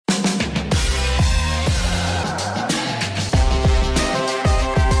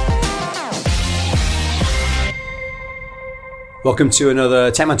Welcome to another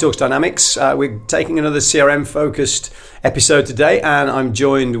Techman Talks Dynamics. We're taking another CRM-focused episode today, and I'm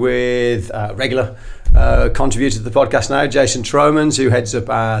joined with regular contributor to the podcast now, Jason Tromans, who heads up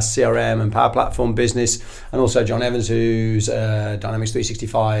our CRM and Power Platform business, and also John Evans, who's Dynamics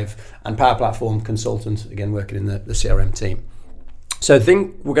 365 and Power Platform consultant, again working in the CRM team. So the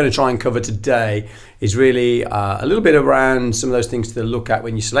thing we're going to try and cover today is really a little bit around some of those things to look at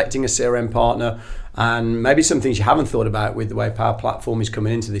when you're selecting a CRM partner, and maybe some things you haven't thought about with the way Power Platform is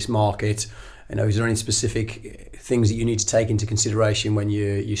coming into this market. You know, is there any specific things that you need to take into consideration when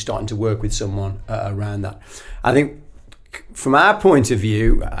you're starting to work with someone around that? I think from our point of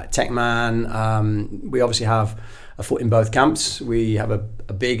view, Techman, we obviously have a foot in both camps. We have a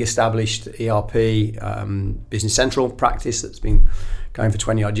big established ERP Business Central practice that's been going for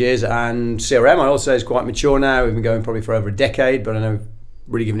 20 odd years, and CRM I also is quite mature now. We've been going probably for over a decade, but I know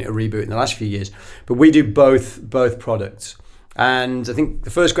really giving it a reboot in the last few years. But we do both products, and I think the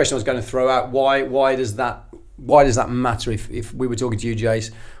first question I was going to throw out, why does that matter? If we were talking to you,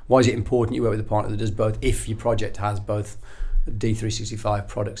 Jace, why is it important you work with a partner that does both if your project has both D365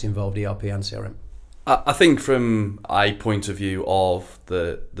 products involved, ERP and CRM? I think from a point of view of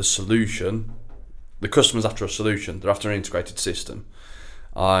the solution, the customer's after a solution, they're after an integrated system.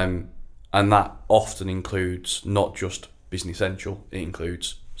 And that often includes not just Business Central, it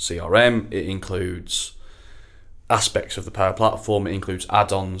includes CRM, it includes aspects of the Power Platform, it includes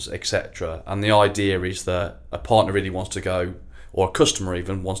add-ons, etc. And the idea is that a partner really wants to go, or a customer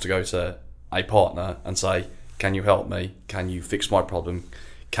even wants to go to a partner and say, can you help me? Can you fix my problem?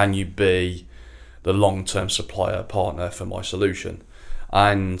 Can you be the long-term supplier partner for my solution?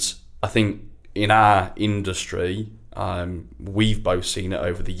 And I think in our industry, we've both seen it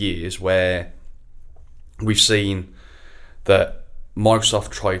over the years where we've seen that Microsoft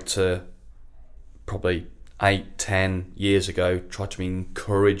tried to, probably 8-10 years ago, tried to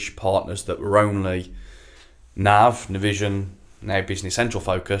encourage partners that were only Navision, now Business Central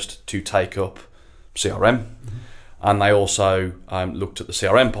focused, to take up CRM. Mm-hmm. And they also looked at the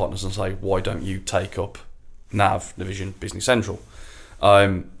CRM partners and say, why don't you take up Navision, Business Central?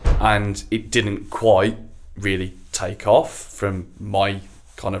 And it didn't quite really take off from my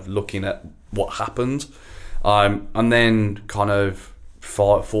kind of looking at what happened. And then kind of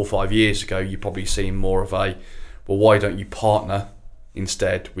 4 or 5 years ago, you probably seen more of a, well, why don't you partner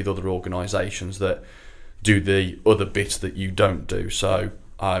instead with other organisations that do the other bits that you don't do? So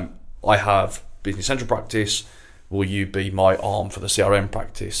I have Business Central practice. Will you be my arm for the CRM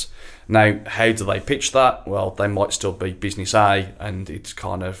practice? Now, how do they pitch that? Well, they might still be business A, and it's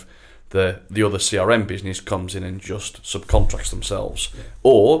kind of the other CRM business comes in and just subcontracts themselves. Yeah.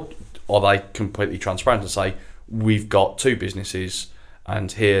 Or are they completely transparent and say, we've got two businesses, and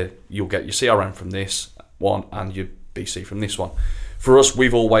here you'll get your CRM from this one and your BC from this one. For us,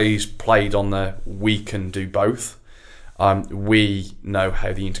 we've always played on the we can do both. We know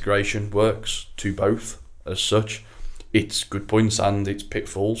how the integration works to both. As such, it's good points and it's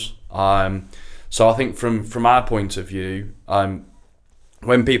pitfalls. So I think from our point of view,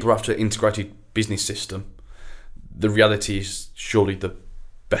 when people are after an integrated business system, the reality is surely the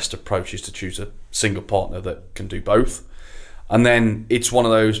best approach is to choose a single partner that can do both. And then it's one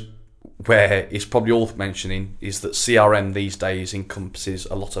of those where it's probably worth mentioning is that CRM these days encompasses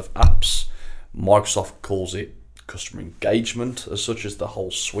a lot of apps. Microsoft calls it customer engagement as such as the whole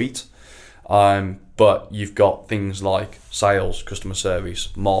suite. But you've got things like sales, customer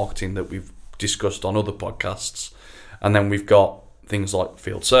service, marketing that we've discussed on other podcasts. And then we've got things like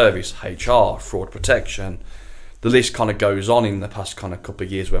field service, HR, fraud protection. The list kind of goes on in the past kind of couple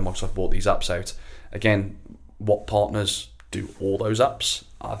of years where Microsoft brought these apps out. Again, what partners do all those apps?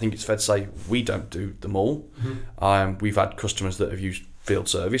 I think it's fair to say we don't do them all. Mm-hmm. We've had customers that have used field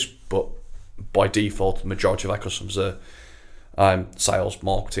service, but by default, the majority of our customers are sales,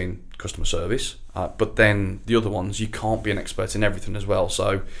 marketing, customer service. But then the other ones, you can't be an expert in everything as well.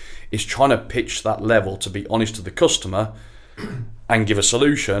 So it's trying to pitch that level to be honest to the customer and give a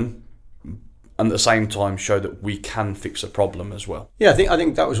solution, and at the same time show that we can fix a problem as well. Yeah, I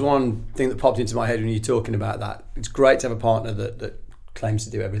think that was one thing that popped into my head when you're talking about that. It's great to have a partner that claims to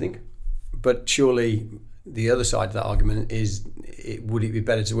do everything, but surely the other side of that argument is, would it be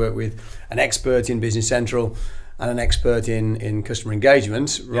better to work with an expert in Business Central and an expert in customer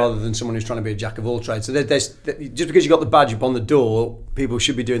engagement rather than someone who's trying to be a jack of all trades? So there's just because you got the badge up on the door, people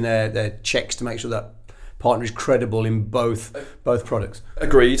should be doing their checks to make sure that partner is credible in both products.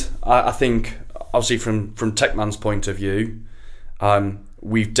 Agreed. I think obviously from Techman's point of view,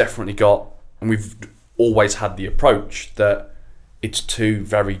 we've definitely got, and we've always had the approach that it's two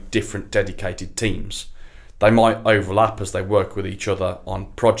very different dedicated teams. they might overlap as they work with each other on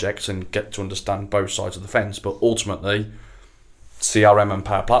projects and get to understand both sides of the fence. But ultimately, CRM and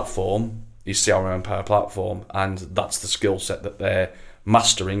Power Platform is CRM and Power Platform, and that's the skill set that they're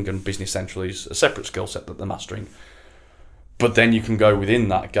mastering, and Business Central is a separate skill set that they're mastering. But then you can go within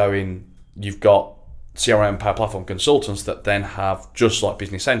that, you've got CRM and Power Platform consultants that then have, just like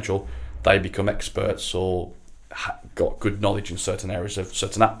Business Central, they become experts or got good knowledge in certain areas of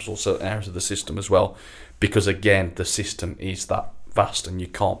certain apps or certain areas of the system as well. Because again, the system is that vast and you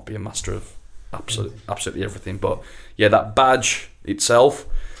can't be a master of absolutely everything. But yeah, that badge itself,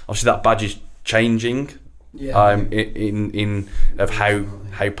 obviously that badge is changing in of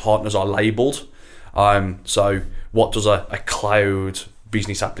how partners are labelled. So what does a cloud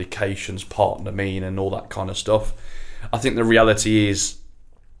business applications partner mean and all that kind of stuff? I think the reality is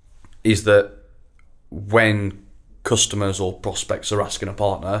that when customers or prospects are asking a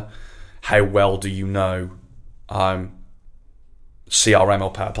partner, how well do you know CRM or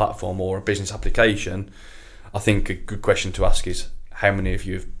Power Platform or a business application? I think a good question to ask is how many of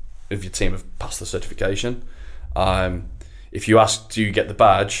your team have passed the certification. If you ask, do you get the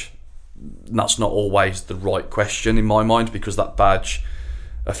badge? That's not always the right question in my mind, because that badge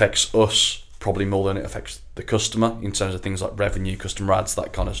affects us probably more than it affects the customer in terms of things like revenue, customer ads,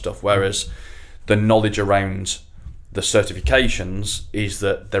 that kind of stuff. Whereas the knowledge around the certifications is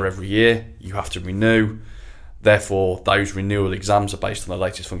that they're every year, you have to renew. Therefore, those renewal exams are based on the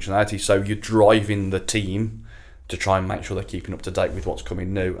latest functionality. So you're driving the team to try and make sure they're keeping up to date with what's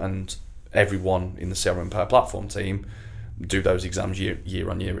coming new. And everyone in the CRM Power Platform team do those exams year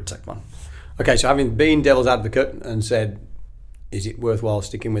on year at TechMan. Okay, so having been devil's advocate and said, is it worthwhile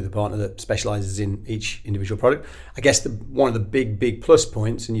sticking with a partner that specialises in each individual product? I guess one of the big plus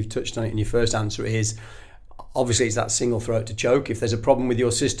points, and you've touched on it in your first answer, is obviously it's that single throat to choke. If there's a problem with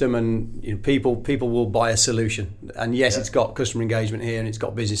your system, and people will buy a solution, and yes, it's got customer engagement here and it's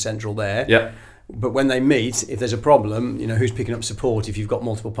got Business Central there. Yeah. But when they meet, if there's a problem, who's picking up support if you've got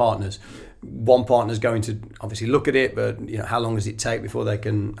multiple partners? One partner's going to obviously look at it, but how long does it take before they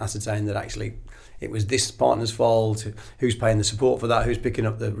can ascertain that actually it was this partner's fault? Who's paying the support for that? Who's picking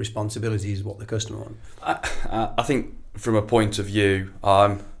up the responsibilities? What the customer wants? I think from a point of view,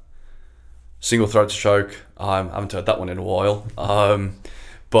 single throat to choke. I haven't heard that one in a while.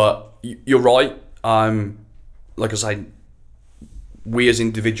 But you're right. Like I say, we as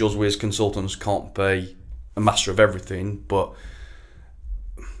individuals, we as consultants can't be a master of everything, but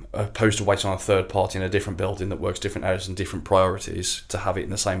opposed to waiting on a third party in a different building that works different areas and different priorities to have it in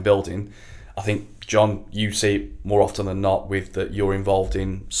the same building. I think, John, you see it more often than not with that you're involved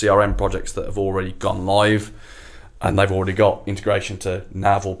in CRM projects that have already gone live and they've already got integration to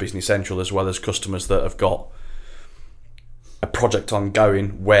Nav or Business Central, as well as customers that have got a project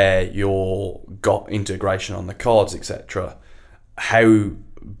ongoing where you've got integration on the cards, etc. How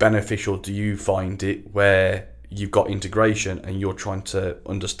beneficial do you find it where you've got integration and you're trying to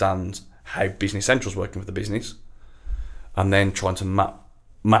understand how Business Central's working with the business, and then trying to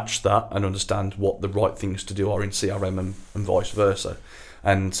match that and understand what the right things to do are in CRM and vice versa,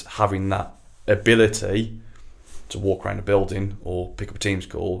 and having that ability to walk around a building or pick up a Teams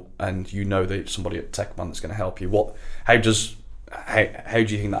call and that it's somebody at TechMan that's going to help you. How do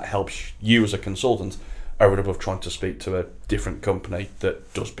you think that helps you as a consultant over and above trying to speak to a different company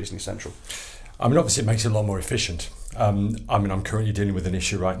that does Business Central? Obviously it makes it a lot more efficient. I'm currently dealing with an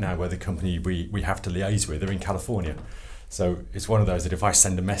issue right now where the company we have to liaise with are in California. So it's one of those that if I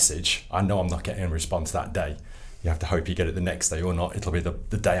send a message, I know I'm not getting a response that day. You have to hope you get it the next day or not. It'll be the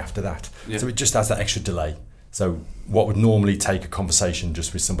day after that. Yeah. So it just has that extra delay. So what would normally take a conversation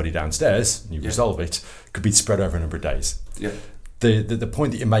just with somebody downstairs, and you resolve it, could be spread over a number of days. Yeah. The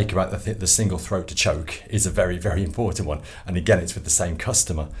point that you make about the single throat to choke is a very, very important one. And again, it's with the same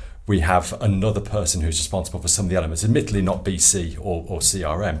customer. We have another person who's responsible for some of the elements, admittedly not BC or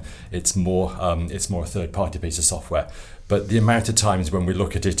CRM. It's more a third-party piece of software. But the amount of times when we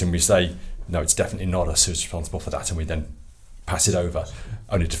look at it and we say, no, it's definitely not us who's responsible for that, and we then pass it over,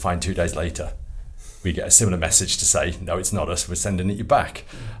 only to find 2 days later we get a similar message to say, no, it's not us, we're sending it you back.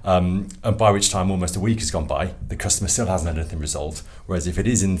 And by which time almost a week has gone by, the customer still hasn't had anything resolved. Whereas if it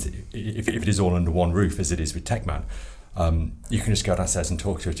is all under one roof, as it is with TechMan, you can just go downstairs and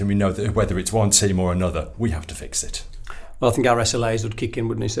talk to it, and we know that whether it's one team or another, we have to fix it. Well, I think our SLAs would kick in,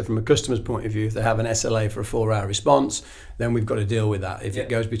 wouldn't it? So from a customer's point of view, if they have an SLA for a 4-hour response, then we've got to deal with that. If it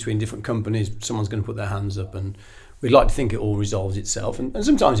goes between different companies, someone's going to put their hands up, and we'd like to think it all resolves itself, and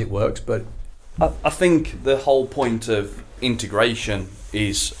sometimes it works, but I think the whole point of integration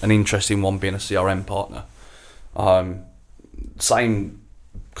is an interesting one, being a CRM partner. Same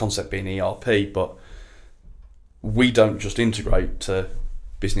concept being ERP, but we don't just integrate to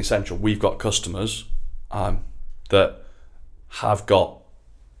Business Central. We've got customers that have got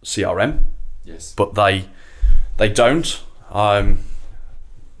CRM, Yes. but they don't.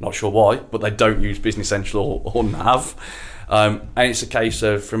 Not sure why, but they don't use Business Central or Nav. And it's a case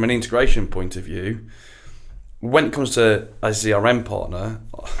of, from an integration point of view, when it comes to a CRM partner,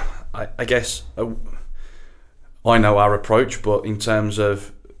 I guess I know our approach, but in terms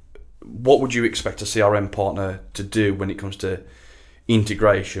of what would you expect a CRM partner to do when it comes to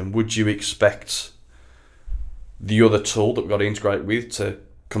integration? Would you expect the other tool that we've got to integrate with to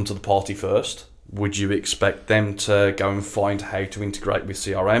come to the party first? Would you expect them to go and find how to integrate with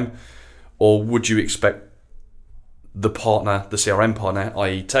CRM? Or would you expect the CRM partner,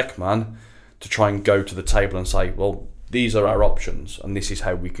 i.e. Techman, to try and go to the table and say, well, these are our options and this is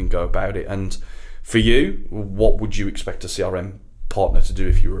how we can go about it? And for you, what would you expect a CRM partner to do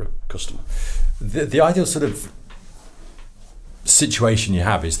if you were a customer? The ideal sort of situation you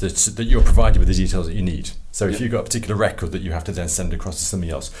have is that you're provided with the details that you need. So if you've got a particular record that you have to then send across to somebody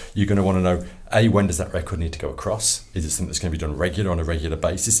else, you're going to want to know, A, when does that record need to go across? Is it something that's going to be done on a regular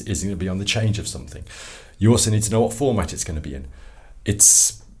basis? Is it going to be on the change of something? You also need to know what format it's going to be in.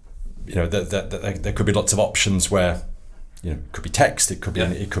 It's, there could be lots of options where, it could be text, it could be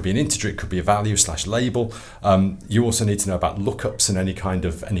an integer, it could be a value / label. You also need to know about lookups and any kind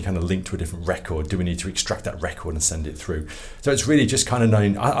of link to a different record. Do we need to extract that record and send it through? So it's really just kind of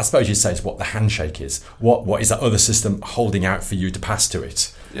knowing, I suppose you'd say, it's what the handshake is. What is that other system holding out for you to pass to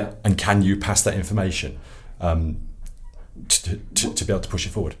it? Yeah. And can you pass that information to be able to push it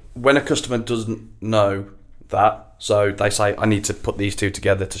forward? When a customer doesn't know that, so they say, I need to put these two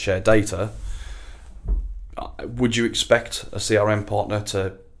together to share data, would you expect a CRM partner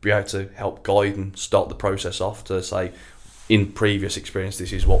to be able to help guide and start the process off to say, in previous experience,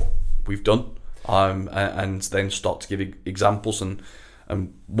 this is what we've done, and then start to give examples and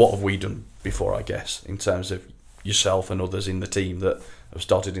what have we done before, I guess, in terms of yourself and others in the team that have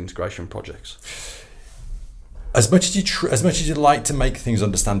started integration projects? As much as you like to make things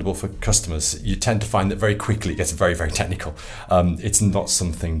understandable for customers, you tend to find that very quickly it gets very, very technical. It's not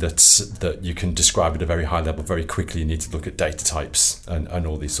something that you can describe at a very high level very quickly. You need to look at data types and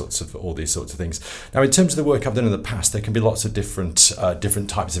all these sorts of things. Now, in terms of the work I've done in the past, there can be lots of different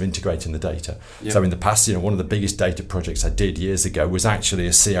types of integrating the data. Yeah. So in the past, one of the biggest data projects I did years ago was actually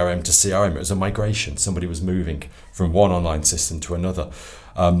a CRM to CRM. It was a migration. Somebody was moving from one online system to another.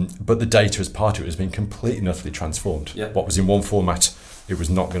 But the data as part of it has been completely and utterly transformed. Yeah. What was in one format, it was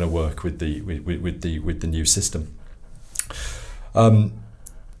not going to work with the new system.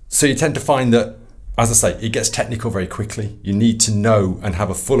 So you tend to find that, as I say, it gets technical very quickly. You need to know and have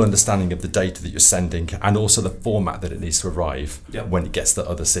a full understanding of the data that you're sending, and also the format that it needs to arrive when it gets to the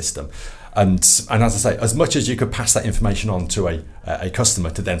other system. And as I say, as much as you could pass that information on to a customer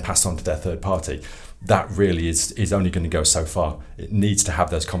to then pass on to their third party, that really is only going to go so far. It needs to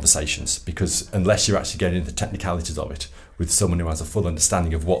have those conversations, because unless you're actually getting into the technicalities of it with someone who has a full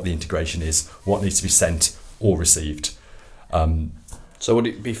understanding of what the integration is, what needs to be sent or received. So would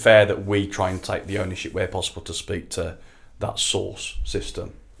it be fair that we try and take the ownership where possible to speak to that source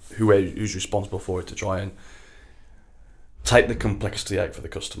system, who's responsible for it, to try and take the complexity out for the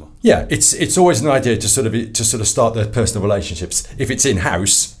customer? Yeah, it's always an idea to sort of start those personal relationships. If it's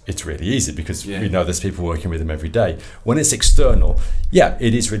in-house, it's really easy because we know there's people working with them every day. When it's external,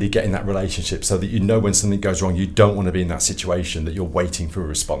 it is really getting that relationship so that you know when something goes wrong, you don't want to be in that situation that you're waiting for a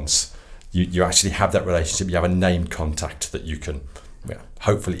response. You actually have that relationship. You have a named contact that you can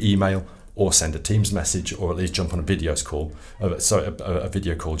hopefully email or send a Teams message, or at least jump on a video call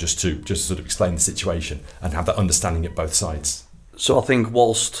just to sort of explain the situation and have that understanding at both sides. So I think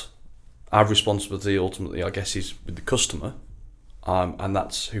whilst our responsibility ultimately, I guess, is with the customer, and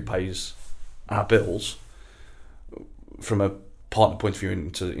that's who pays our bills, from a partner point of view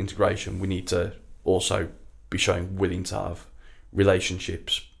into integration, we need to also be showing willing to have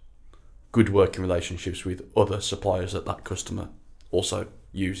relationships, good working relationships with other suppliers that customer also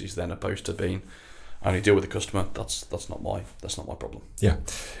uses, then, opposed to being only deal with the customer. That's not my problem. Yeah,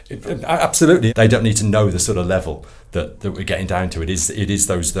 absolutely. They don't need to know the sort of level that we're getting down to. It is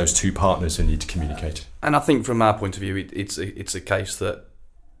those two partners who need to communicate. And I think from our point of view, it's a case that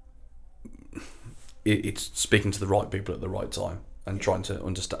it's speaking to the right people at the right time and trying to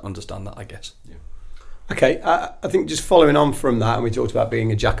understand that, I guess. Yeah. Okay, I think just following on from that, and we talked about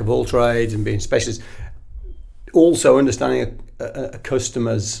being a jack of all trades and being specialists, also understanding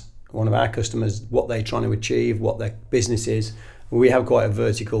one of our customers, what they're trying to achieve, what their business is. We have quite a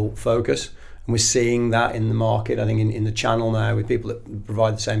vertical focus, And we're seeing that in the market. I think in the channel now with people that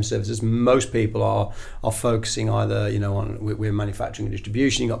provide the same services, most people are focusing either, on we're manufacturing and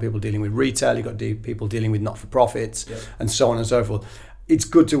distribution. You've got people dealing with retail, you've got people dealing with not-for-profits, and so on and so forth. It's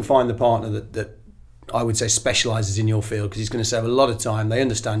good to find the partner that I would say specialises in your field, because he's going to save a lot of time. They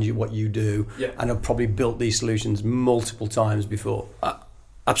understand what you do, and have probably built these solutions multiple times before.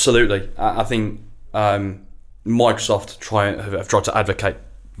 Absolutely. I think Microsoft have tried to advocate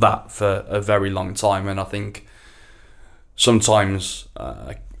that for a very long time, and I think sometimes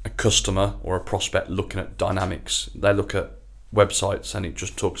a customer or a prospect looking at Dynamics, they look at websites and it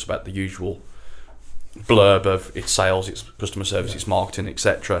just talks about the usual blurb of its sales, its customer service, its marketing,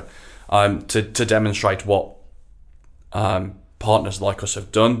 etc. To demonstrate what partners like us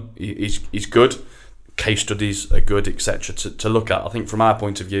have done is good. Case studies are good, etc. to look at. I think from our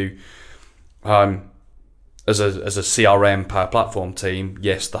point of view, as a CRM Power Platform team,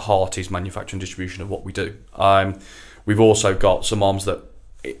 yes, the heart is manufacturing and distribution of what we do. We've also got some arms that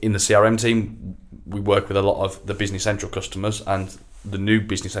in the CRM team, we work with a lot of the Business Central customers and the new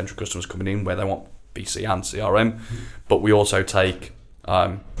Business Central customers coming in where they want BC and CRM, but we also take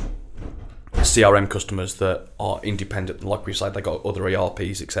CRM customers that are independent, like we said, they got other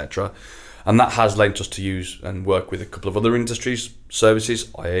ERPs, etc. And that has led us to use and work with a couple of other industries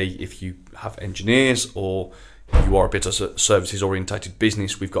services, i.e. if you have engineers or you are a bit of a services orientated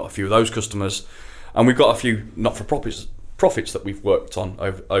business, we've got a few of those customers, and we've got a few not-for-profits that we've worked on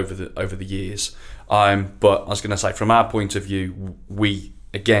over the years. But I was going to say, from our point of view, we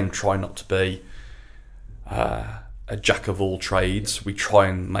again try not to be a jack of all trades. We try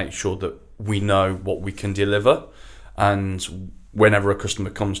and make sure that we know what we can deliver, and whenever a customer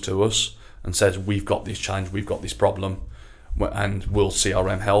comes to us and says we've got this challenge, we've got this problem, and will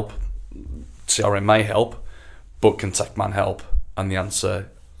CRM help? CRM may help, but can TechMan help? And the answer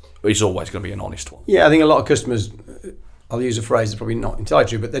is always going to be an honest one. Yeah, I think a lot of customers, I'll use a phrase that's probably not entirely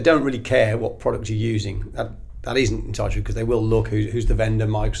true, but they don't really care what product you're using. That isn't entirely true, because they will look who's the vendor,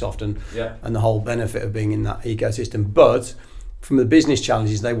 Microsoft, and the whole benefit of being in that ecosystem. But from the business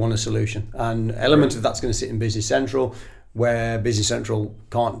challenges, they want a solution. And element of that's going to sit in Business Central, where Business Central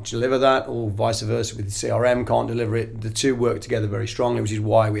can't deliver that, or vice versa with CRM can't deliver it. The two work together very strongly, which is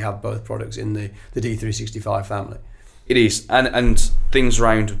why we have both products in the D365 family. It is. And things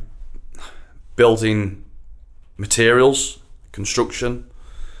around building materials, construction,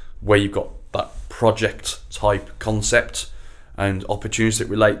 where you've got that project type concept and opportunities that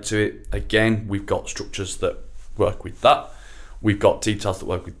relate to it. Again, we've got structures that work with that. We've got details that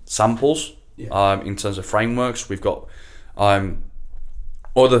work with samples. In terms of frameworks, we've got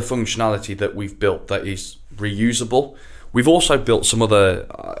other functionality that we've built that is reusable. We've also built some other,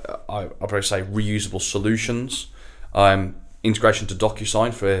 I'll probably say, reusable solutions. Integration to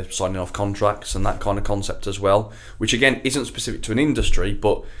DocuSign for signing off contracts and that kind of concept as well, which again isn't specific to an industry,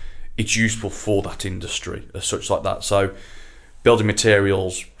 but it's useful for that industry as such, like that. So building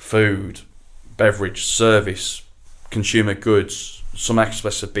materials, food, beverage, service, consumer goods, some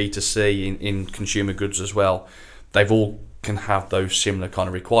aspects of B2C in consumer goods as well, they've all can have those similar kind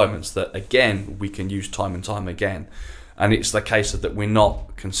of requirements that again we can use time and time again. And it's the case that we're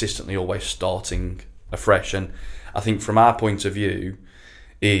not consistently always starting afresh. And I think from our point of view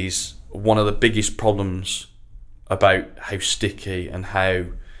is one of the biggest problems about how sticky and how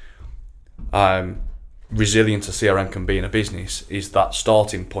resilient a CRM can be in a business is that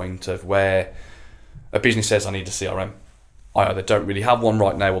starting point of where a business says, I need a CRM. I either don't really have one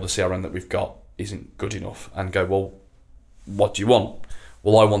right now, or the CRM that we've got isn't good enough, and go, well, what do you want?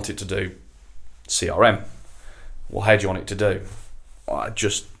 Well, I want it to do CRM. Well, how do you want it to do?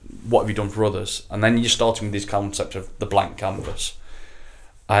 Just what have you done for others? And then you're starting with this concept of the blank canvas.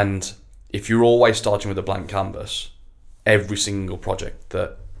 And if you're always starting with a blank canvas, every single project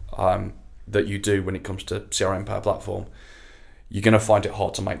that you do when it comes to CRM Power Platform, you're going to find it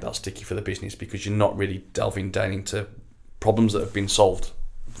hard to make that sticky for the business, because you're not really delving down into problems that have been solved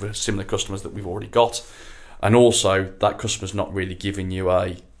for similar customers that we've already got. And also that customer's not really giving you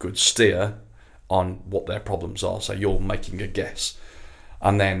a good steer on what their problems are. So you're making a guess.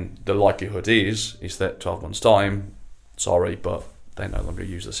 And then the likelihood is that 12 months time, sorry, but they no longer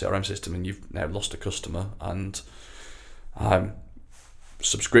use the CRM system and you've now lost a customer. And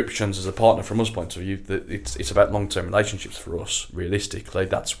subscriptions as a partner from us point of view, it's about long-term relationships for us. Realistically,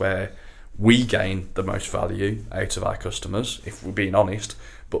 that's where we gain the most value out of our customers, if we're being honest,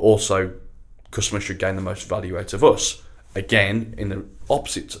 but also customers should gain the most value out of us. Again, in the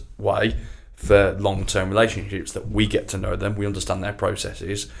opposite way, for long-term relationships, that we get to know them, we understand their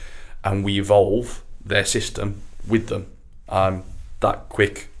processes, and we evolve their system with them. That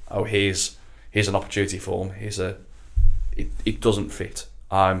quick, here's here's an opportunity form, it doesn't fit.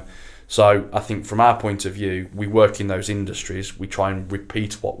 So I think from our point of view, we work in those industries, we try and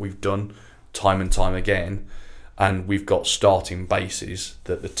repeat what we've done time and time again, and we've got starting bases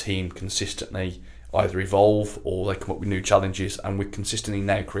that the team consistently either evolve or they come up with new challenges, and we're consistently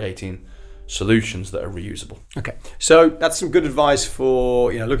now creating solutions that are reusable. Okay, so that's some good advice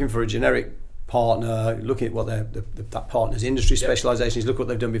for looking for a generic partner, looking at what that partner's industry specialisation is, look what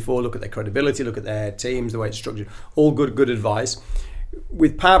they've done before, look at their credibility, look at their teams, the way it's structured. All good advice.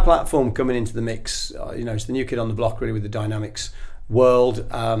 With Power Platform coming into the mix, it's the new kid on the block really with the Dynamics world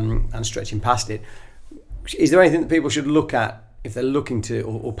and stretching past it. Is there anything that people should look at if they're looking to,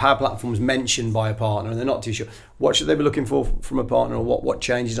 or Power Platform's mentioned by a partner and they're not too sure? What should they be looking for from a partner, or what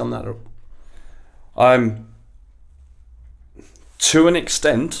changes on that? To an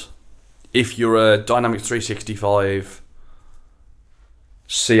extent, if you're a Dynamics 365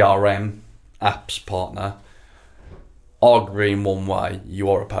 CRM apps partner, arguably in one way, you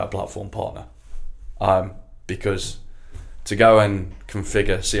are a Power Platform partner. Because to go and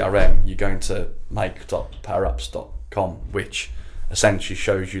configure CRM, you're going to make.powerapps.com, which essentially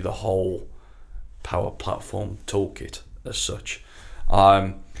shows you the whole Power Platform toolkit as such.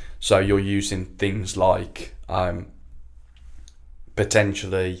 So you're using things like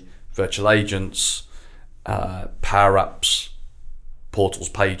potentially virtual agents, Power Apps, portals,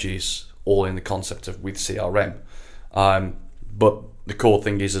 pages, all in the concept of with CRM. But the core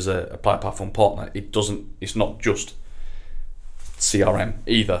thing is, as a Power Platform partner, it's not just CRM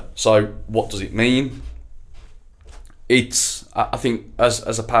either. So what does it mean? I think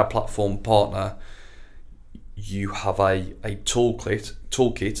as a Power Platform partner, you have a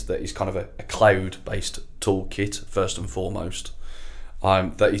toolkit that is kind of a cloud-based toolkit first and foremost,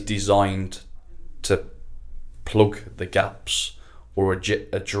 that is designed to plug the gaps or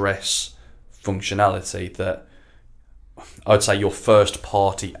address functionality that I would say your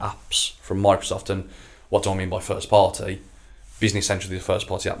first-party apps from Microsoft. And what do I mean by first-party? Business Central is the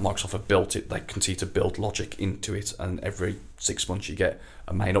first-party app. Microsoft have built it. They continue to build logic into it, and every 6 months you get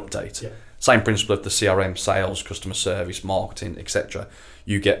a main update. Yeah. Same principle of the CRM, sales, customer service, marketing, etc.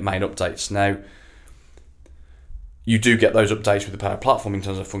 You get main updates. Now, you do get those updates with the Power Platform in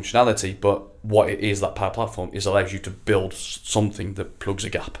terms of functionality, but what it is, that Power Platform allows you to build something that plugs a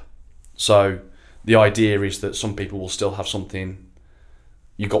gap. So the idea is that some people will still have something.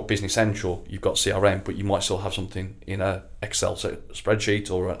 You've got Business Central, you've got CRM, but you might still have something in an Excel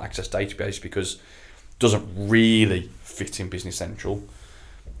spreadsheet or an Access database because it doesn't really fit in Business Central.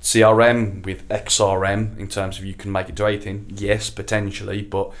 CRM with XRM, in terms of you can make it do anything, yes, potentially,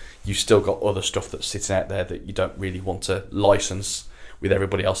 but you've still got other stuff that's sitting out there that you don't really want to license with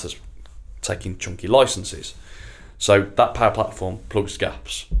everybody else that's taking chunky licenses. So that Power Platform plugs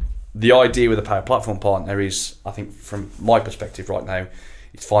gaps. The idea with a Power Platform partner is, I think from my perspective right now,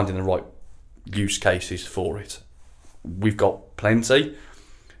 it's finding the right use cases for it. We've got plenty,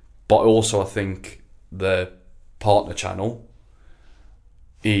 but also I think the partner channel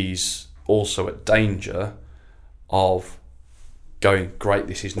is also at danger of going, great,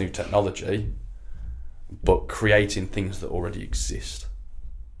 this is new technology, but creating things that already exist.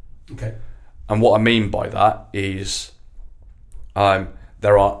 Okay. And what I mean by that is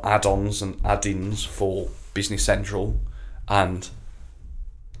there are add-ons and add-ins for Business Central and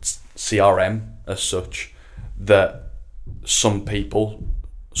CRM as such that some people,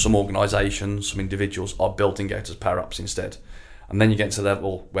 some organisations, some individuals are building out as Power Apps instead. And then you get to the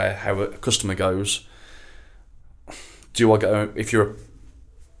level where how a customer goes, do I go, if you're a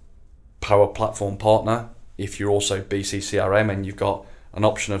Power Platform partner, if you're also BC CRM and you've got an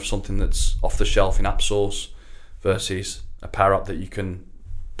option of something that's off the shelf in AppSource versus a Power App that you can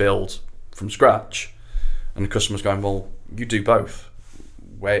build from scratch, and the customer's going, well, you do both.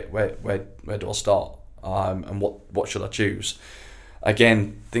 Where do I start? And what should I choose?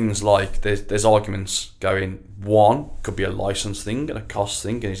 Again, things like there's arguments going, one could be a license thing and a cost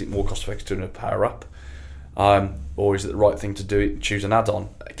thing, and is it more cost effective to do a Power App? Or is it the right thing to do it, choose an add-on?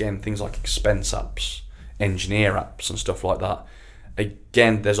 Again, things like expense apps, engineer apps and stuff like that.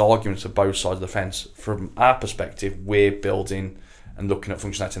 Again, there's arguments for both sides of the fence. From our perspective, we're building and looking at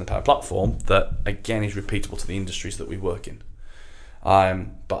functionality in the Power Platform that, again, is repeatable to the industries that we work in.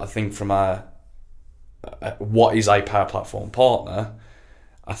 But I think from what is a Power Platform partner,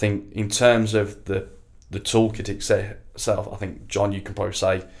 I think in terms of the toolkit itself, I think, John, you can probably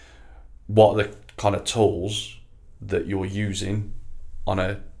say what are the kind of tools that you're using on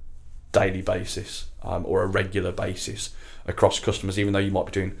a daily basis or a regular basis across customers, even though you might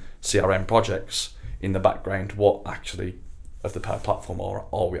be doing CRM projects in the background. What actually of the Power Platform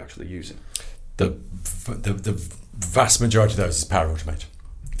are we actually using? The vast majority of those is Power Automate.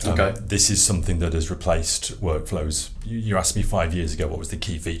 Okay. This is something that has replaced workflows. You asked me 5 years ago what was the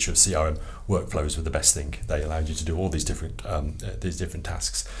key feature of CRM. Workflows were the best thing. They allowed you to do all these different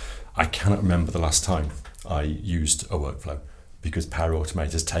tasks. I cannot remember the last time I used a workflow, because Power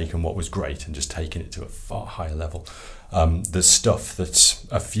Automate has taken what was great and just taken it to a far higher level. The stuff that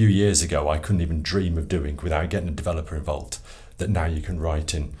a few years ago I couldn't even dream of doing without getting a developer involved, that now you can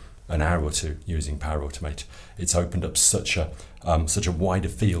write in an hour or two using Power Automate. It's opened up such a wider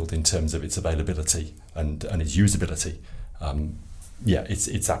field in terms of its availability and its usability.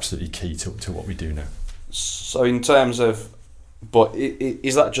 It's absolutely key to what we do now. So in terms of, but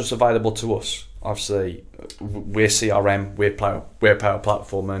is that just available to us? Obviously, we're CRM, we're Power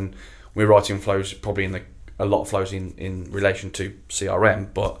Platform, and we're writing flows, probably a lot of flows in relation to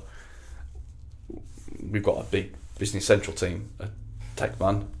CRM, but we've got a big Business Central team, a tech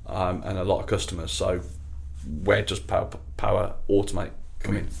man, and a lot of customers. So where does Power Automate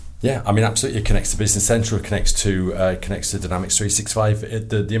come in? Yeah, I mean, absolutely. It connects to Business Central, it connects to Dynamics 365.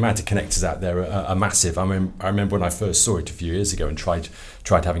 The amount of connectors out there are massive. I mean, I remember when I first saw it a few years ago and tried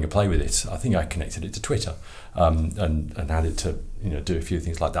having a play with it. I think I connected it to Twitter and had it to do a few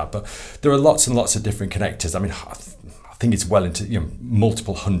things like that. But there are lots and lots of different connectors. I mean, I think it's well into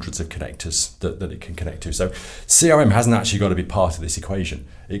multiple hundreds of connectors that it can connect to. So CRM hasn't actually got to be part of this equation.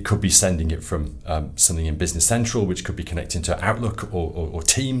 It could be sending it from something in Business Central, which could be connecting to Outlook or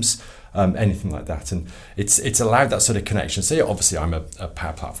Teams, anything like that. And it's allowed that sort of connection. So obviously I'm a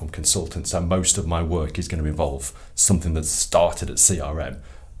Power Platform consultant, so most of my work is going to involve something that's started at CRM,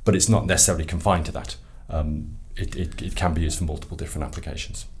 but it's not necessarily confined to that. It can be used for multiple different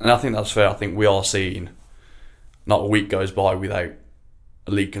applications. And I think that's fair. I think we are seeing, not a week goes by without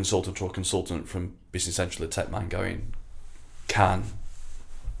a lead consultant or a consultant from Business Central or TechMan going, can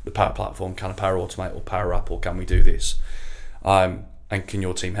the Power Platform, can a Power Automate or Power App, or can we do this? And can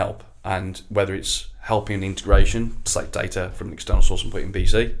your team help? And whether it's helping integration, take data from an external source and put it in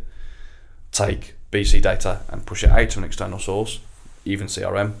BC, take BC data and push it out to an external source, even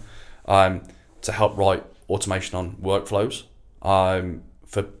CRM, to help write automation on workflows,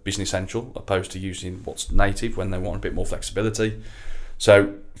 for Business Central, opposed to using what's native when they want a bit more flexibility.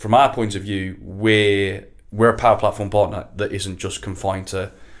 So from our point of view, we're a Power Platform partner that isn't just confined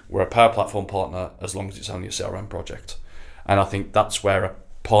to, we're a Power Platform partner as long as it's only a CRM project. And I think that's where a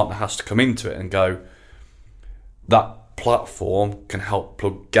partner has to come into it and go, that platform can help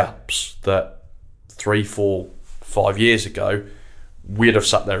plug gaps that 3, 4, 5 years ago, we'd have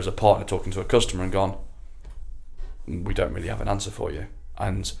sat there as a partner talking to a customer and gone, we don't really have an answer for you.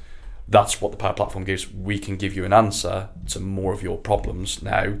 And that's what the Power Platform gives. We can give you an answer to more of your problems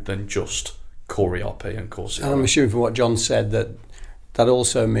now than just core ERP and core CRM. And I'm assuming from what John said that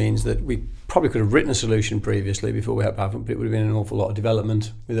also means that we probably could have written a solution previously before we had Power Platform, but it would have been an awful lot of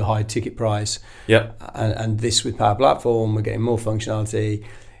development with a high ticket price. Yeah. And this with Power Platform, we're getting more functionality,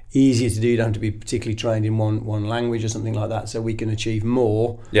 easier to do. You don't have to be particularly trained in one language or something like that. So we can achieve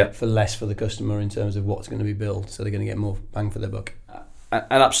more for less for the customer in terms of what's going to be built. So they're going to get more bang for their buck.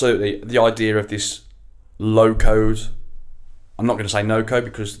 And absolutely, the idea of this low code, I'm not going to say no code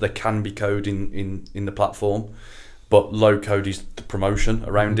because there can be code in the platform, but low code is the promotion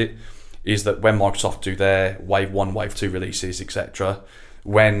around it, is that when Microsoft do their Wave 1, Wave 2 releases, etc.,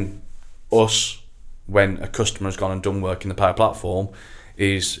 when a customer has gone and done work in the Power Platform,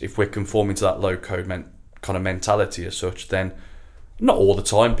 is if we're conforming to that low code kind of mentality as such, then not all the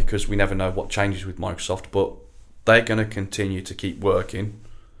time, because we never know what changes with Microsoft, but they're going to continue to keep working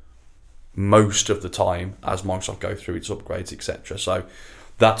most of the time as Microsoft go through its upgrades, etc. So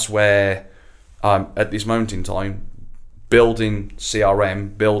that's where, at this moment in time, building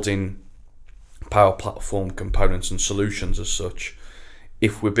CRM, building Power Platform components and solutions as such,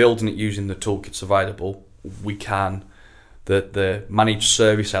 if we're building it using the toolkits available, we can. The managed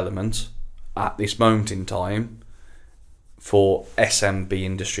service element at this moment in time for SMB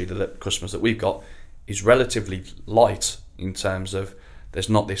industry, the customers that we've got, is relatively light in terms of there's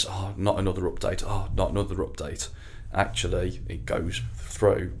not this, not another update. Actually, it goes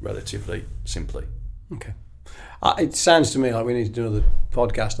through relatively simply. Okay. It sounds to me like we need to do another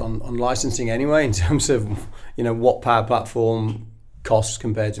podcast on licensing anyway, in terms of what Power Platform costs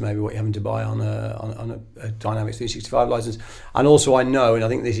compared to maybe what you're having to buy on a Dynamics 365 license. And also I know, and I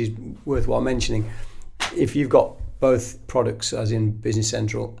think this is worthwhile mentioning, if you've got both products, as in Business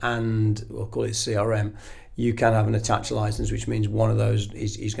Central and we'll call it CRM, you can have an attached license, which means one of those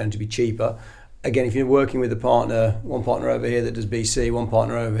is going to be cheaper, again, if you're working with a partner, one partner over here that does BC, one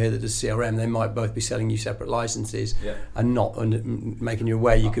partner over here that does CRM, they might both be selling you separate licenses and not making you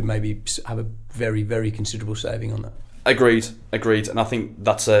aware. You could maybe have a very, very considerable saving on that. Agreed. And I think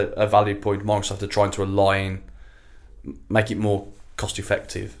that's a valid point. Microsoft are trying to align, make it more cost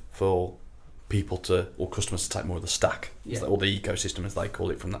effective for people or customers to take more of the stack, or the ecosystem as they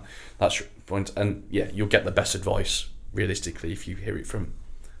call it, from that point. And you'll get the best advice realistically if you hear it from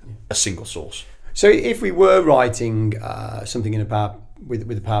a single source. So if we were writing something in a Power with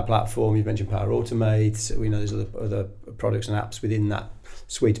the Power Platform, you mentioned Power Automate, we know there's other products and apps within that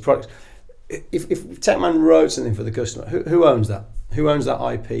suite of products. If Techman wrote something for the customer, who owns that? Who owns that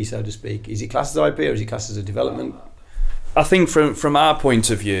IP, so to speak? Is it classed as IP or is it classed as a development? I think from our point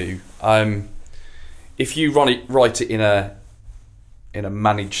of view, if you write it in a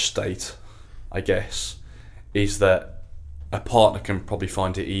managed state, I guess, is that a partner can probably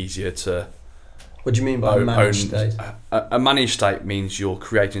find it easier to. What do you mean by managed state? A managed state means you're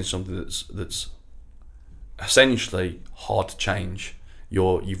creating something that's essentially hard to change.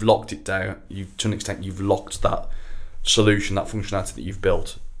 You've locked it down. To an extent, you've locked that solution, that functionality that you've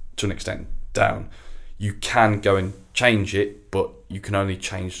built to an extent down. You can go and change it, but you can only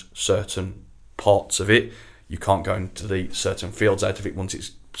change certain parts of it. You can't go and delete certain fields out of it once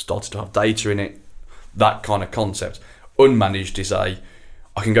it's started to have data in it. That kind of concept. Unmanaged is I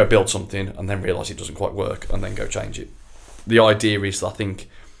can go build something and then realise it doesn't quite work and then go change it. The idea is, I think,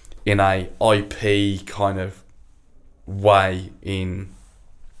 in a IP kind of way in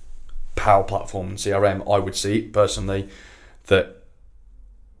Power Platform and CRM, I would see it personally that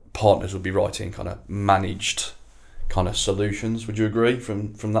partners would be writing kind of managed kind of solutions. Would you agree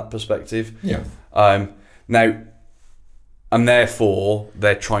from that perspective? Yeah. Now, and therefore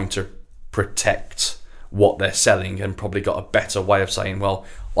they're trying to protect what they're selling and probably got a better way of saying, well,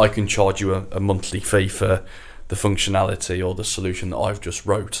 I can charge you a monthly fee for the functionality or the solution that I've just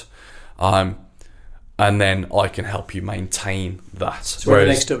wrote. And then I can help you maintain that. So when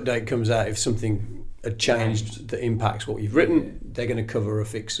the next update comes out, if something had changed that impacts what you've written, they're going to cover a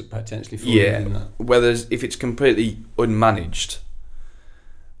fix potentially for you in that. Whereas if it's completely unmanaged,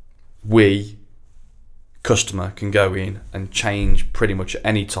 customer can go in and change pretty much at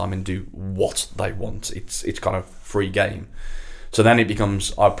any time and do what they want. It's kind of free game. So then it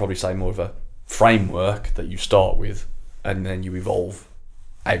becomes, I'd probably say, more of a framework that you start with and then you evolve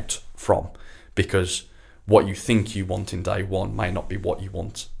out from, because what you think you want in day one may not be what you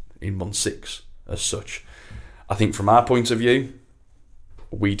want in month 6 as such. I think from our point of view,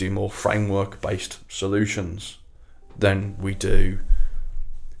 we do more framework-based solutions than we do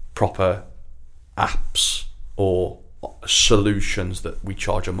proper apps or solutions that we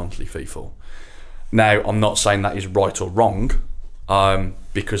charge a monthly fee for. Now, I'm not saying that is right or wrong,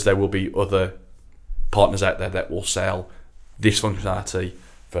 because there will be other partners out there that will sell this functionality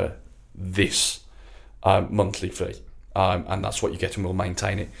for this monthly fee, and that's what you get and we'll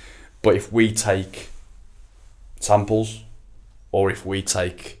maintain it. But if we take samples, or if we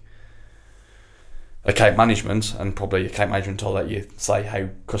take account management, and probably account management, I'll let you say how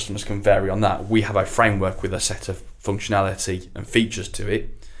customers can vary on that. We have a framework with a set of functionality and features to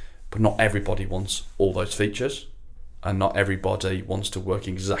it, but not everybody wants all those features, and not everybody wants to work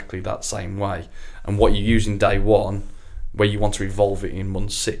exactly that same way. And what you use in day one, where you want to evolve it in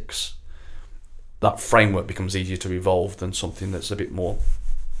month 6, that framework becomes easier to evolve than something that's a bit more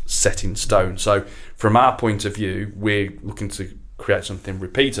set in stone. So from our point of view, we're looking to create something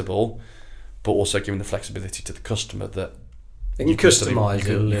repeatable, but also giving the flexibility to the customer that you can customize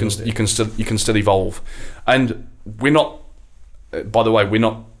it a little bit. You can still evolve. And we're not, by the way, we're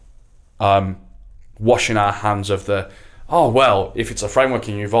not washing our hands of if it's a framework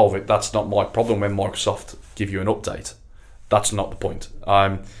and you evolve it, that's not my problem when Microsoft give you an update. That's not the point.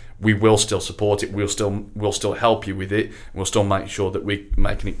 We will still support it. We'll still help you with it. We'll still make sure that we're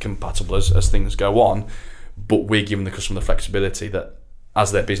making it compatible as things go on. But we're giving the customer the flexibility that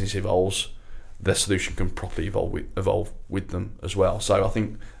as their business evolves, their solution can properly evolve with them as well. So I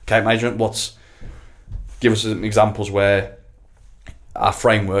think account management, give us some examples where our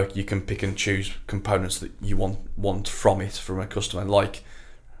framework, you can pick and choose components that you want from a customer. Like,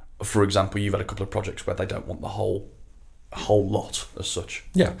 for example, you've had a couple of projects where they don't want the whole lot as such.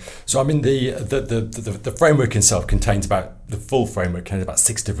 Yeah. So I mean, the framework itself the full framework contains about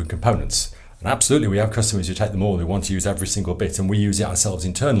 6 different components. And absolutely, we have customers who take them all, who want to use every single bit, and we use it ourselves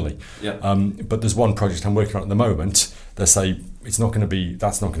internally. Yeah. But there's one project I'm working on at the moment. They say that's not going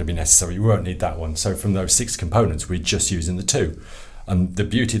to be necessary. We won't need that one. So from those 6 components, we're just using the 2. And the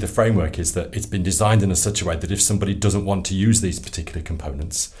beauty of the framework is that it's been designed in such a way that if somebody doesn't want to use these particular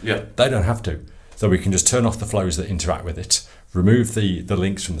components, they don't have to. So we can just turn off the flows that interact with it, remove the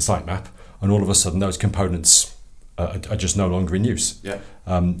links from the sitemap, and all of a sudden those components are just no longer in use. Yeah.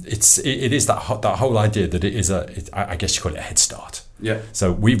 It is that whole idea that it is I guess you call it a head start. Yeah.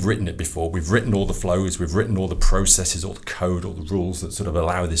 So we've written it before. We've written all the flows. We've written all the processes, all the code, all the rules that sort of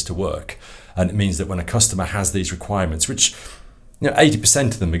allow this to work. And it means that when a customer has these requirements, which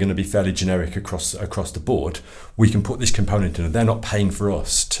 80% of them are going to be fairly generic across the board, we can put this component in, and they're not paying for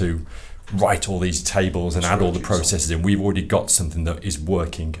us to write all these tables and add all the processes in. We've already got something that is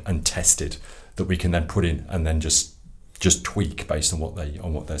working and tested that we can then put in and then just tweak based on what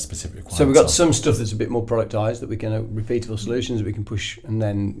their specific requirements are. So we've got some stuff that's a bit more productized that we can repeatable solutions that we can push and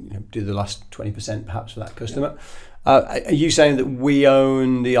then do the last 20% perhaps for that customer. Are you saying that we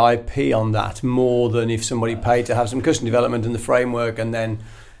own the IP on that more than if somebody paid to have some custom development and the framework, and then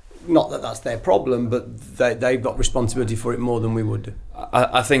not that that's their problem, but they've got responsibility for it more than we would do?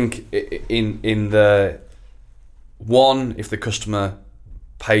 I think in the one, if the customer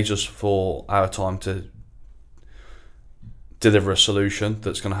pays us for our time to deliver a solution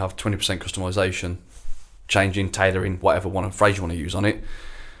that's going to have 20% customization, changing, tailoring, whatever phrase you want to use on it,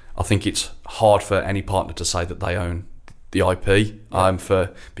 I think it's hard for any partner to say that they own the IP,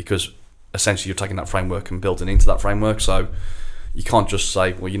 because essentially you're taking that framework and building into that framework. So you can't just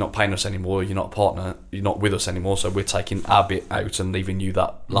say, well, you're not paying us anymore, you're not a partner, you're not with us anymore, so we're taking our bit out and leaving you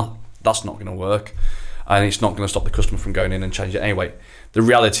that. That's not going to work, and it's not going to stop the customer from going in and changing it anyway. The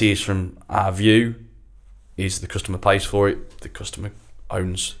reality is, from our view, is the customer pays for it, the customer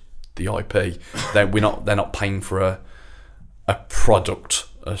owns the IP. They're not paying for a product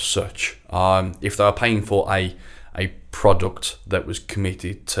as such. If they are paying for a product that was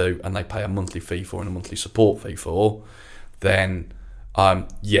committed to, and they pay a monthly fee for and a monthly support fee for, then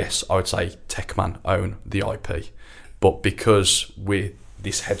yes, I would say Techman own the IP. But because with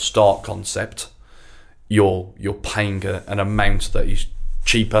this head start concept, you're paying an amount that is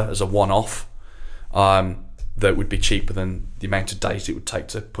cheaper as a one-off, that would be cheaper than the amount of days it would take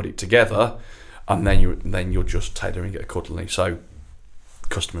to put it together, and then you're just tailoring it accordingly. So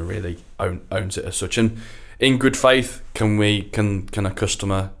customer really owns it as such. And in good faith, can a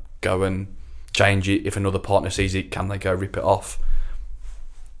customer go and change it? If another partner sees it, can they go rip it off?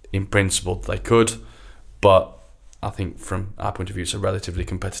 In principle, they could, but I think from our point of view, it's a relatively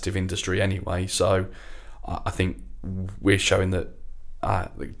competitive industry anyway. So I think we're showing that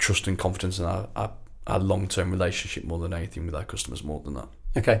trust and confidence in our long-term relationship more than anything with our customers, more than that.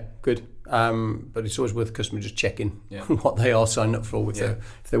 Okay, good. But it's always worth the customer just checking what they are signing up for.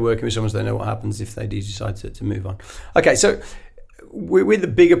 If they're working with someone, so they know what happens if they do decide to move on. Okay, so with the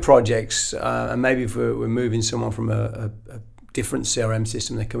bigger projects, and maybe if we're moving someone from a different CRM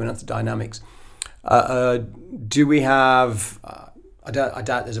system, they're coming onto Dynamics, do we have... I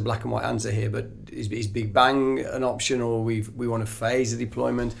doubt there's a black and white answer here, but is Big Bang an option, or we want to phase the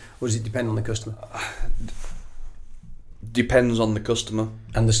deployment, or does it depend on the customer? Depends on the customer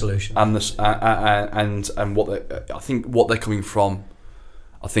and the solution, and and what I think what they're coming from,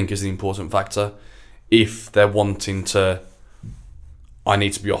 I think, is the important factor. If they're wanting to, I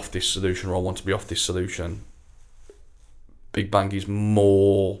need to be off this solution, or I want to be off this solution, Big Bang is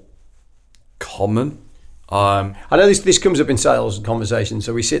more common. I know this comes up in sales conversations,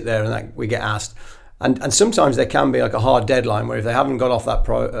 so we sit there and we get asked, and sometimes there can be like a hard deadline where if they haven't got off that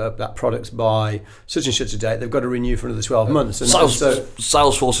product by such and such a date, they've got to renew for another 12 months. And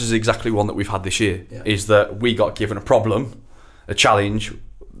Salesforce is exactly one that we've had this year. Is that we got given a problem, a challenge.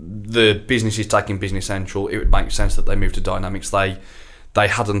 The business is taking Business Central. It would make sense that they move to Dynamics. They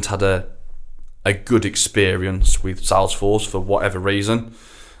hadn't had a good experience with Salesforce for whatever reason.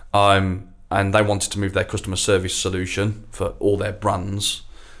 And they wanted to move their customer service solution for all their brands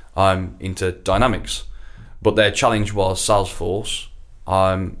into Dynamics. But their challenge was Salesforce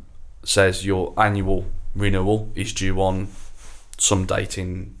says your annual renewal is due on some date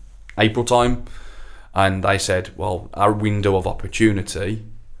in April time. And they said, well, our window of opportunity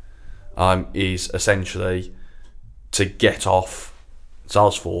is essentially to get off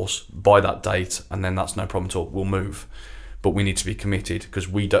Salesforce by that date, and then that's no problem at all. We'll move. But we need to be committed, because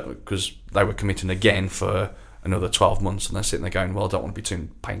they were committing again for another 12 months, and they're sitting there going, well, I don't want to be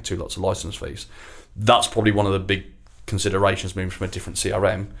paying two lots of license fees. That's probably one of the big considerations moving from a different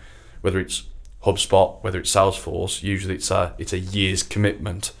CRM, whether it's HubSpot, whether it's Salesforce. Usually it's a year's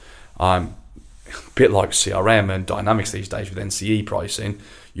commitment. A bit like CRM and Dynamics these days with NCE pricing,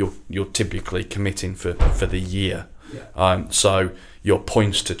 you're typically committing for the year. So your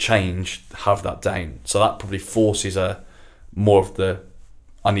points to change have that down. So that probably forces more of the,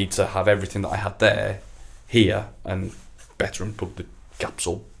 I need to have everything that I had there here and better and plug the gaps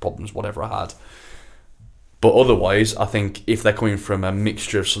or problems, whatever I had. But otherwise, I think if they're coming from a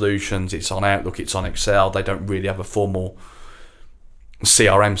mixture of solutions, it's on Outlook, it's on Excel, they don't really have a formal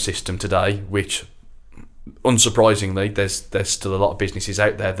CRM system today, which unsurprisingly, there's still a lot of businesses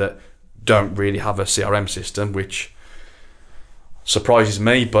out there that don't really have a CRM system, which surprises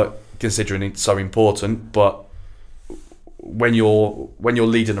me, but considering it's so important. But when you're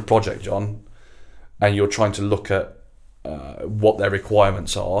leading a project, John, and you're trying to look at what their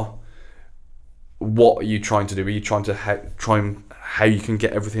requirements are, what are you trying to do? Are you trying to how you can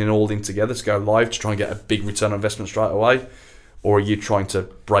get everything all in together to go live to try and get a big return on investment straight away? Or are you trying to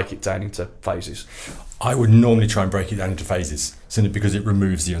break it down into phases? I would normally try and break it down into phases, simply because it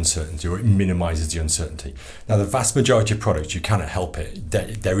removes the uncertainty, or it minimises the uncertainty. Now, the vast majority of products, you cannot help it.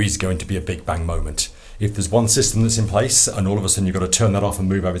 There is going to be a big bang moment. If there's one system that's in place and all of a sudden you've got to turn that off and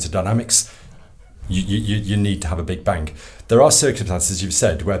move over to Dynamics, you need to have a big bang. There are circumstances, you've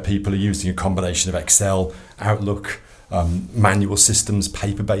said, where people are using a combination of Excel, Outlook, manual systems,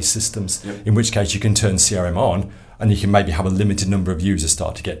 paper-based systems, in which case you can turn CRM on and you can maybe have a limited number of users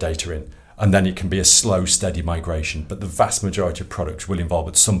start to get data in. And then it can be a slow, steady migration. But the vast majority of products will involve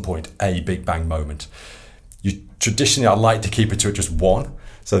at some point a big bang moment. Traditionally, I like to keep it to just one,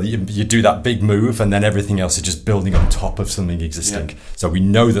 so that you do that big move and then everything else is just building on top of something existing. Yeah. So we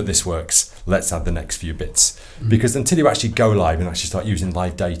know that this works. Let's add the next few bits. Because until you actually go live and actually start using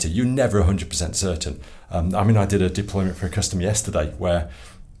live data, you're never 100% certain. I did a deployment for a customer yesterday where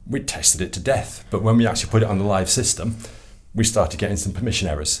we tested it to death. But when we actually put it on the live system, we started getting some permission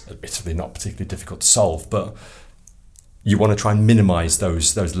errors. Admittedly, not particularly difficult to solve, but you want to try and minimise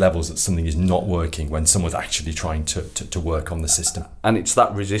those levels that something is not working when someone's actually trying to work on the system. And it's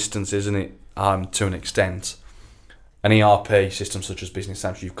that resistance, isn't it, to an extent. An ERP system such as Business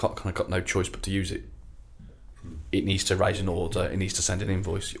Central, you've kind of got no choice but to use it. It needs to raise an order, it needs to send an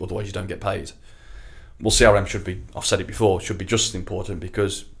invoice, otherwise you don't get paid. Well, CRM should be, I've said it before, should be just as important,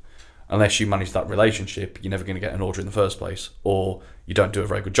 because unless you manage that relationship, you're never going to get an order in the first place, or you don't do a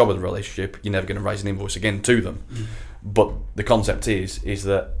very good job of the relationship, you're never going to raise an invoice again to them. But the concept is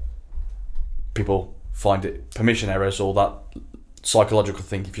that people find it permission errors, or that psychological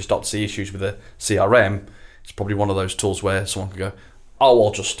thing. If you start to see issues with a CRM, it's probably one of those tools where someone can go, oh,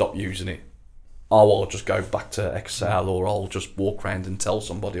 I'll just stop using it. Oh, I'll just go back to Excel, or I'll just walk around and tell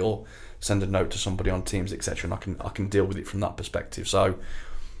somebody, or send a note to somebody on Teams, etc. And I can deal with it from that perspective. So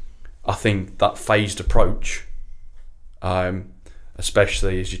I think that phased approach,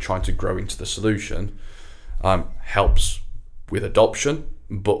 especially as you're trying to grow into the solution, helps with adoption,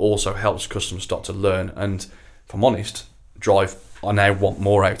 but also helps customers start to learn. And if I'm honest, I now want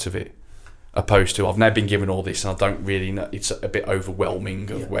more out of it, opposed to I've now been given all this and I don't really know. It's a bit overwhelming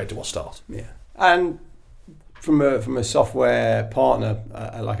of where do I start? Yeah, and from a software partner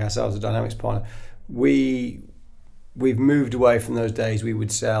like ourselves, a Dynamics partner, we've moved away from those days we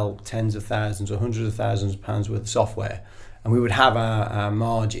would sell tens of thousands or hundreds of thousands of pounds worth of software, and we would have our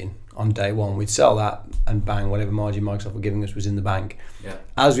margin on day one. We'd sell that and bang, whatever margin Microsoft were giving us was in the bank. Yeah.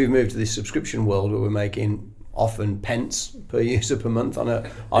 As we've moved to this subscription world where we're making often pence per user per month on a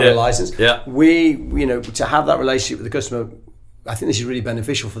license, we, to have that relationship with the customer, I think this is really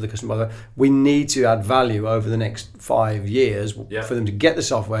beneficial for the customer. By the way, we need to add value over the next 5 years for them to get the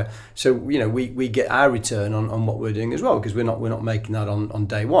software. So we get our return on what we're doing as well, because we're not making that on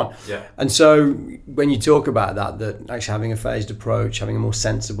day one. Yeah. And so when you talk about that actually having a phased approach, having a more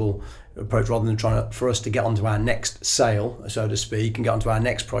sensible approach, rather than trying for us to get onto our next sale, so to speak, and get onto our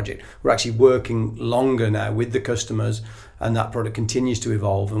next project, we're actually working longer now with the customers, and that product continues to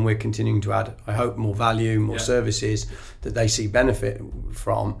evolve, and we're continuing to add, I hope, more value, more services that they see benefit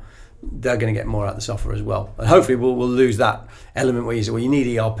from. They're going to get more out of the software as well. And hopefully we'll lose that element where you say, well, you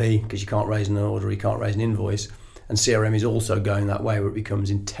need ERP because you can't raise an order, you can't raise an invoice. And CRM is also going that way, where it becomes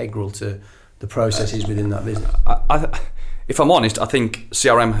integral to the processes within that business. If I'm honest, I think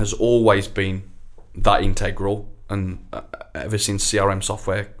CRM has always been that integral, and ever since CRM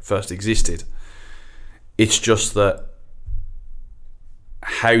software first existed. It's just that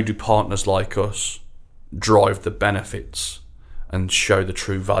how do partners like us drive the benefits and show the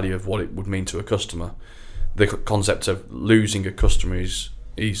true value of what it would mean to a customer? The concept of losing a customer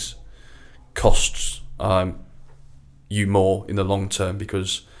is costs you more in the long term,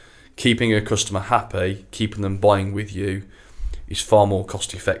 because keeping a customer happy, keeping them buying with you, is far more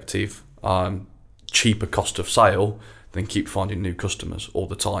cost effective, cheaper cost of sale than keep finding new customers all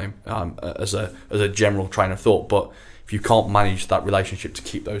the time, as a general train of thought. But if you can't manage that relationship to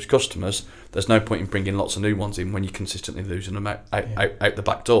keep those customers, there's no point in bringing lots of new ones in when you're consistently losing them out the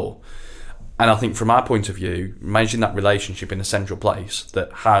back door. I think from our point of view, managing that relationship in a central place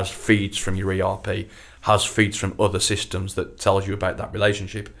that has feeds from your ERP, has feeds from other systems that tells you about that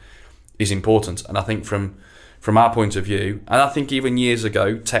relationship is important. And I think from our point of view, and I think even years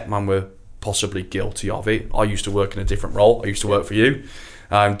ago, Techman were possibly guilty of it. I used to work in a different role. I used to work for you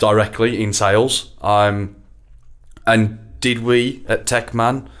directly in sales. And did we at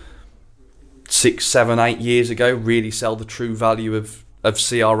Techman 6, 7, 8 years ago really sell the true value of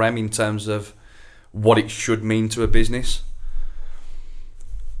CRM in terms of what it should mean to a business?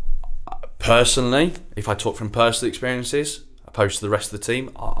 Personally, if I talk from personal experiences opposed to the rest of the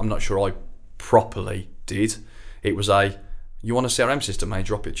team, I'm not sure I properly did. It was you want a CRM system, manage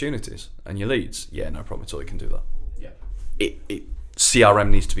your opportunities and your leads. Yeah, no problem at all, you can do that. Yeah. CRM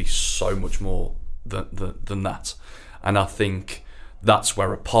needs to be so much more than that. And I think that's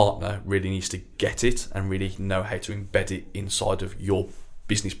where a partner really needs to get it and really know how to embed it inside of your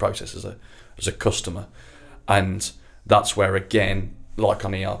business process as a customer. And that's where, again, like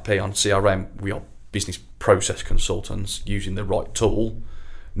on ERP, on CRM, we are business process consultants using the right tool,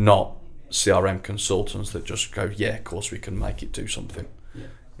 not CRM consultants that just go, yeah, of course we can make it do something.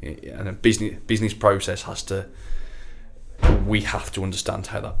 Yeah. And a business process we have to understand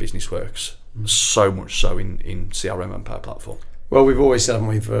how that business works, so much so in CRM and Power Platform. Well, we've always said, haven't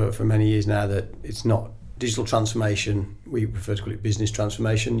we, for many years now, that it's not digital transformation. We prefer to call it business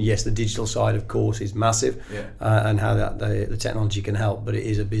transformation. Yes, the digital side, of course, is massive, and how the technology can help, but it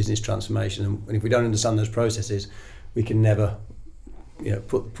is a business transformation. And if we don't understand those processes, we can never,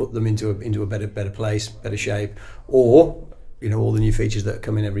 put them into a better place, better shape, or all the new features that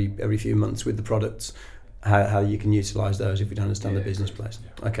come in every few months with the products. How you can utilise those if you don't understand the business place.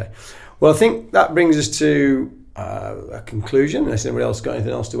 Okay. Well, I think that brings us to a conclusion, unless anybody else got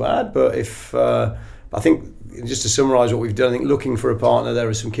anything else to add. But I think just to summarise what we've done, I think looking for a partner, there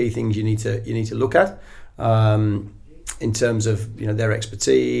are some key things you need to look at in terms of their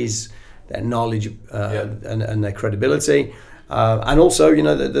expertise, their knowledge, and their credibility, and also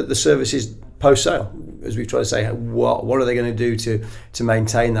the services post sale. As we try to say, what are they going to do to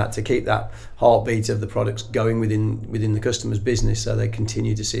maintain that, to keep that heartbeat of the products going within the customer's business, so they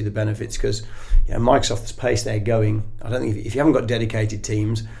continue to see the benefits? Because Microsoft's pace they're going, I don't think if you haven't got dedicated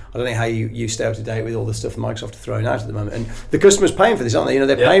teams, I don't know how you stay up to date with all the stuff Microsoft are throwing out at the moment. And the customer's paying for this, aren't they?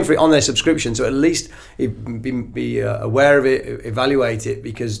 They're paying for it on their subscription, so at least be aware of it, evaluate it,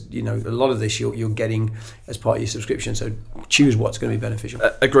 because a lot of this you're getting as part of your subscription. So choose what's going to be beneficial.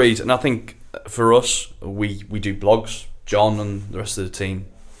 Agreed. And I think for us, we do blogs. John and the rest of the team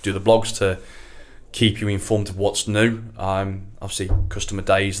do the blogs to keep you informed of what's new. Obviously, customer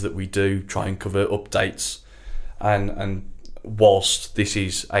days that we do, try and cover updates. And whilst this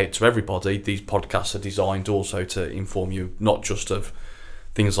is out to everybody, these podcasts are designed also to inform you not just of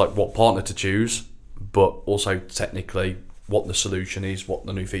things like what partner to choose, but also technically what the solution is, what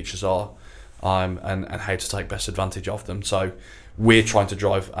the new features are, and how to take best advantage of them. So we're trying to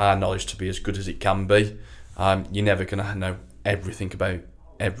drive our knowledge to be as good as it can be. You're never going to know everything about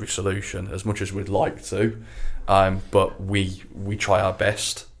every solution as much as we'd like to, but we try our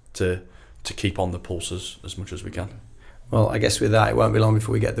best to keep on the pulse as much as we can. Well, I guess with that, it won't be long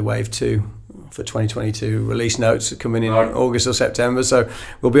before we get the Wave 2 for 2022 release notes coming in August or September. So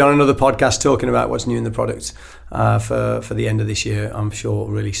we'll be on another podcast talking about what's new in the product for the end of this year, I'm sure,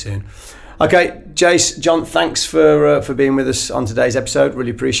 really soon. Okay, Jace, John, thanks for being with us on today's episode.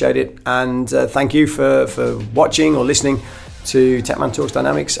 Really appreciate it. And thank you for watching or listening to Techman Talks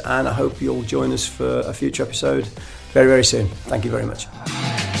Dynamics. And I hope you'll join us for a future episode very, very soon. Thank you very much.